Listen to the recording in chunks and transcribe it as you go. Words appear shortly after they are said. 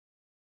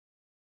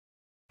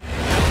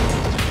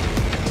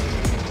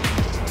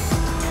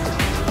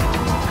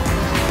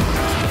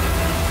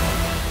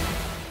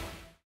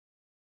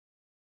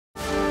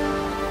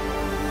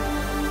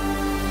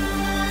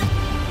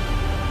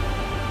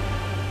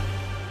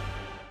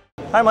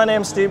Hi, my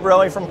name's Steve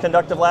Borelli from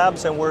Conductive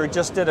Labs, and we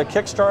just did a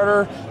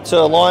Kickstarter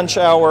to launch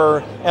our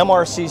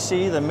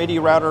MRCC, the MIDI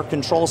Router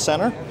Control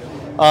Center.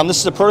 This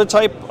is a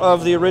prototype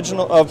of the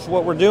original of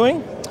what we're doing.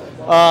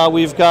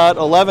 We've got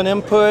 11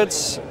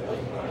 inputs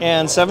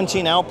and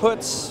 17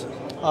 outputs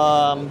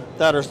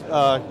that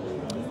are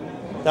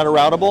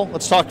routable.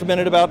 Let's talk a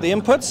minute about the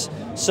inputs.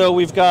 So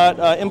we've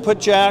got input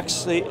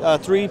jacks, the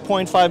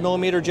 3.5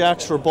 millimeter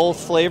jacks for both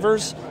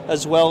flavors,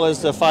 as well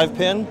as the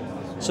 5-pin.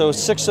 So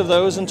 6 of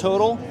those in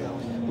total.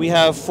 We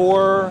have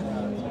 4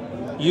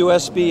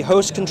 USB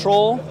host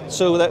control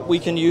so that we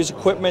can use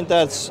equipment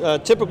that's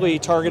typically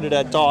targeted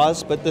at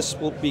DAWs, but this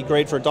will be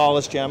great for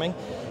DAW-less jamming.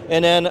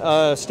 And then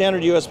a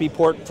standard USB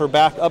port for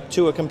back up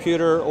to a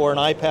computer or an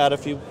iPad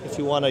if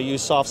you want to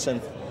use soft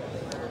synth.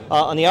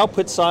 On the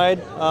output side,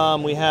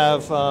 we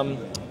have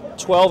 12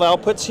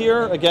 outputs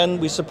here. Again,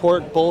 we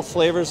support both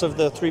flavors of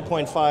the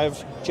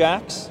 3.5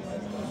 jacks.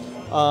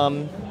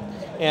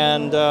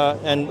 And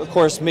of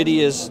course,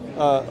 MIDI is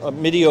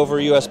MIDI over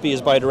USB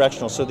is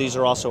bidirectional, so these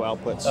are also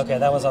outputs. Okay,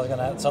 that was what I was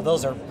gonna. So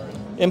those are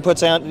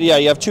inputs and yeah,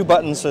 you have 2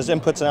 buttons as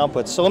inputs and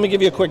outputs. So let me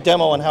give you a quick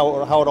demo on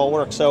how it all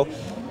works. So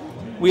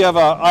we have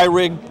a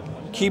iRig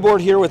keyboard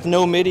here with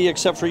no MIDI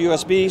except for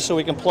USB, so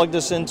we can plug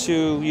this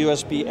into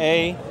USB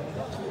A.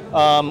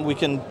 We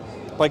can,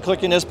 by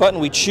clicking this button,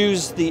 we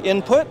choose the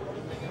input.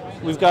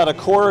 We've got a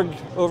Korg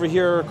over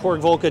here.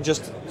 Korg Volca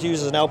just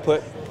uses an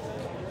output.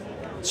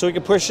 So we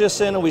can push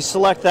this in and we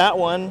select that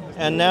one,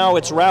 and now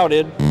it's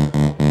routed.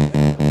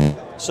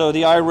 So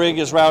the iRig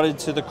is routed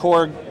to the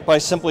Korg by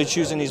simply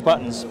choosing these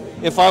buttons.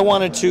 If I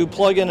wanted to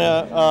plug in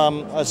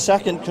a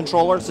second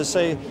controller to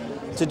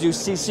do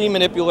CC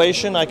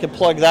manipulation, I could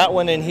plug that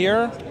one in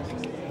here.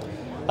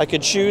 I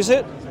could choose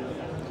it.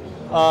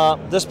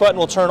 This button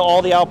will turn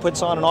all the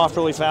outputs on and off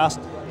really fast.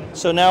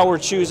 So now we're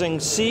choosing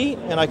C,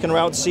 and I can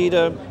route C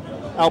to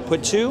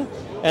output 2.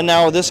 And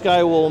now this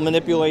guy will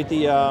manipulate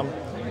the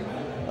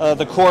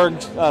Korg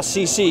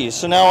CCs.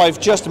 So now I've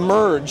just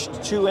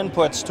merged 2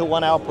 inputs to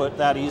 1 output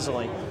that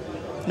easily.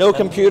 No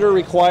computer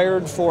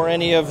required for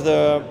any of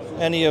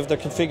the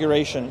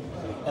configuration.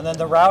 And then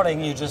the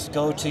routing, you just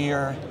go to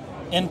your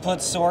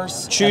input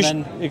source. Choose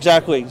and then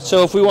exactly.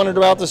 So if we wanted to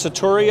route the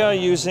Saturia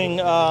using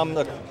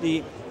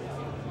the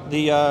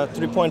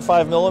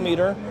 3.5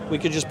 millimeter, we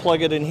could just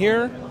plug it in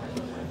here.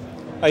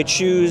 I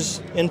choose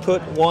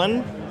input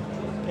 1.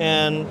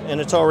 And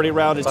it's already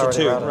routed to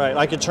 2. Right.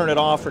 I could turn it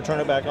off or turn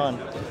it back on.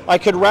 I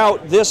could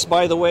route this,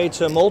 by the way,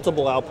 to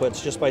multiple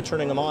outputs just by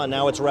turning them on.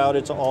 Now it's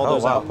routed to all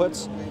those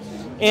outputs.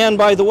 And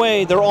by the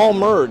way, they're all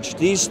merged.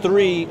 These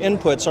 3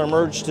 inputs are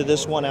merged to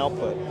this 1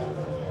 output.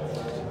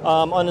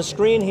 On the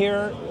screen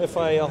here, if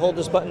I hold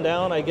this button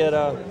down, I get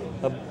a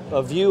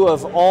view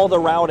of all the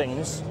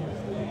routings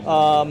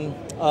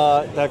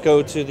that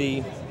go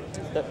to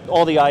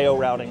all the I/O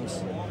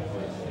routings.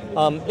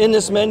 In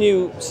this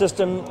menu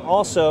system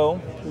also,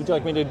 would you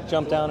like me to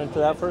jump down into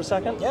that for a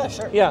second? Yeah,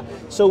 sure. Yeah,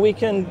 so we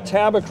can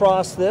tab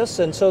across this,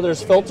 and so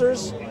there's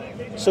filters.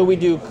 So we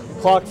do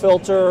clock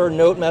filter,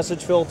 note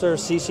message filter,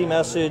 CC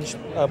message,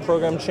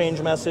 program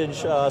change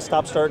message,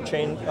 stop start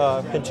change,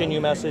 continue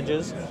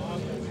messages.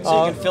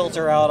 So you can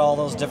filter out all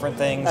those different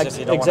things if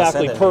you don't want to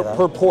send it. Exactly,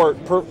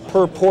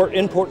 per port,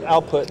 input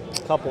output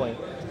coupling.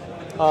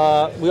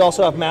 We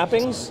also have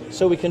mappings,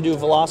 so we can do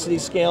velocity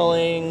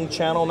scaling,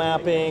 channel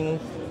mapping.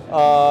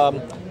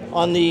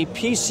 On the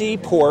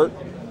PC port,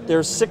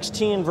 there's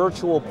 16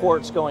 virtual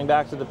ports going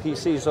back to the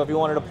PC, so if you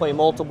wanted to play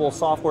multiple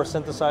software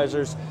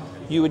synthesizers,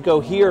 you would go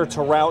here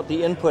to route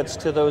the inputs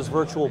to those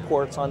virtual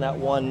ports on that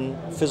 1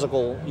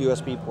 physical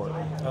USB port.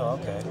 Oh,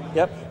 okay.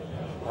 Yep.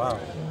 Wow.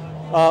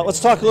 Let's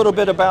talk a little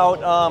bit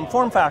about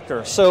form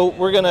factor. So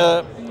we're going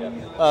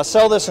to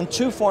sell this in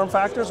 2 form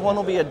factors. One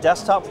will be a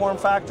desktop form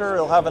factor.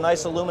 It'll have a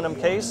nice aluminum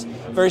case,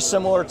 very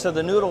similar to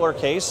the Noodler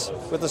case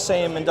with the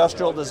same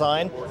industrial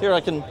design. Here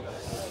I can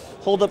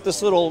hold up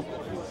this little,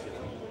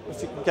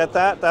 if you get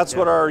that, that's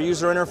what our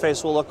user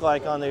interface will look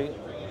like on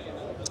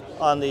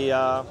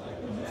the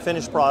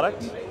finished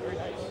product.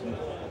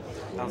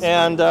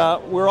 And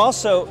we're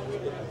also,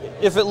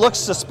 if it looks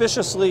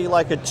suspiciously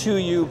like a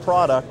 2U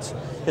product,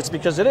 it's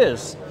because it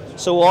is.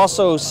 So we'll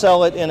also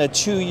sell it in a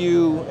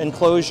 2U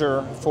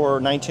enclosure for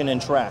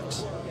 19-inch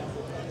racks.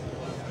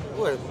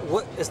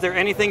 What, is there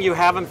anything you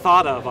haven't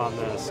thought of on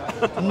this?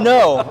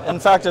 No. In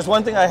fact, there's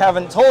one thing I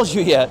haven't told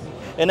you yet,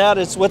 and that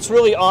is what's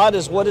really odd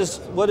is what is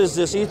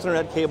this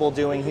Ethernet cable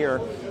doing here?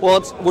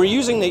 Well, we're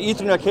using the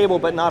Ethernet cable,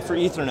 but not for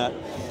Ethernet.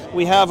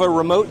 We have a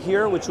remote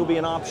here, which will be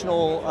an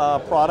optional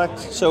product.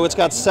 So it's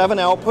got 7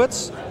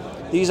 outputs.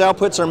 These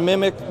outputs are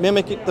mimic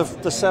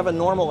the 7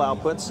 normal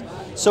outputs.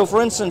 So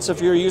for instance,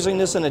 if you're using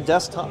this in a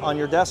desktop, on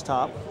your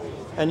desktop,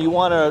 and you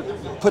want to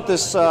put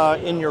this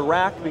in your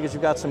rack because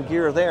you've got some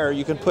gear there,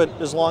 you can put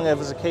as long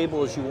as a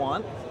cable as you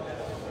want.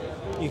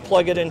 You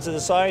plug it into the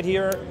side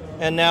here,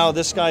 and now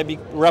this guy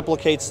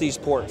replicates these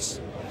ports.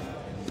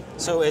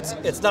 So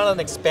it's not an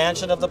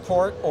expansion of the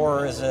port,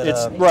 or is it?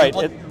 It's a right.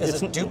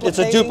 It's a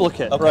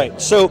duplicate, okay.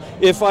 right? So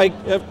if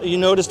you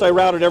noticed, I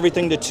routed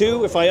everything to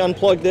 2. If I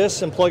unplug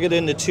this and plug it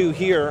into 2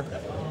 here,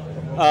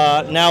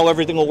 now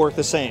everything will work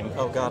the same.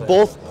 Oh, got it.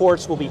 Both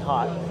ports will be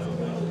hot.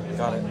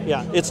 Got it.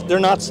 Yeah, they're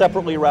not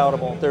separately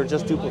routable. They're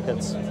just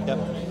duplicates. Yep.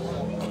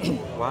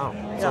 Wow.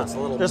 So Yeah. it's a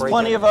little There's break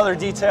plenty in. of other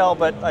detail,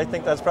 but I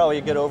think that's probably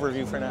a good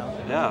overview for now.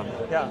 Yeah.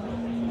 Yeah.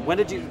 When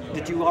did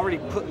you already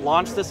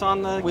launch this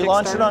on the We Kickstarter?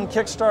 launched it on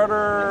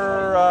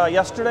Kickstarter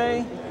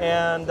yesterday,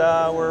 and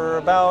we're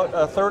about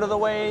a third of the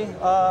way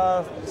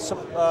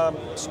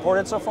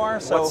supported so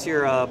far. So What's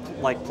your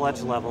like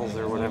pledge levels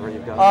or whatever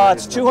you've got?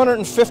 it's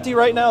 250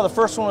 right now. The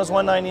first one was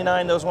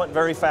 199. Those went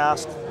very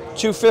fast.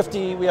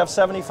 250. We have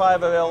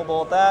 75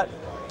 available at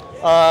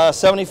that.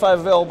 75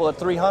 available at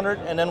 300,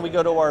 and then we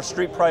go to our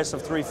street price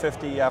of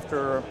 350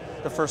 after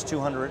the first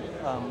 200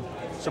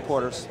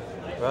 supporters.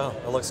 Wow,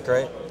 it looks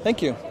great.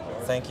 Thank you.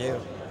 Thank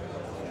you.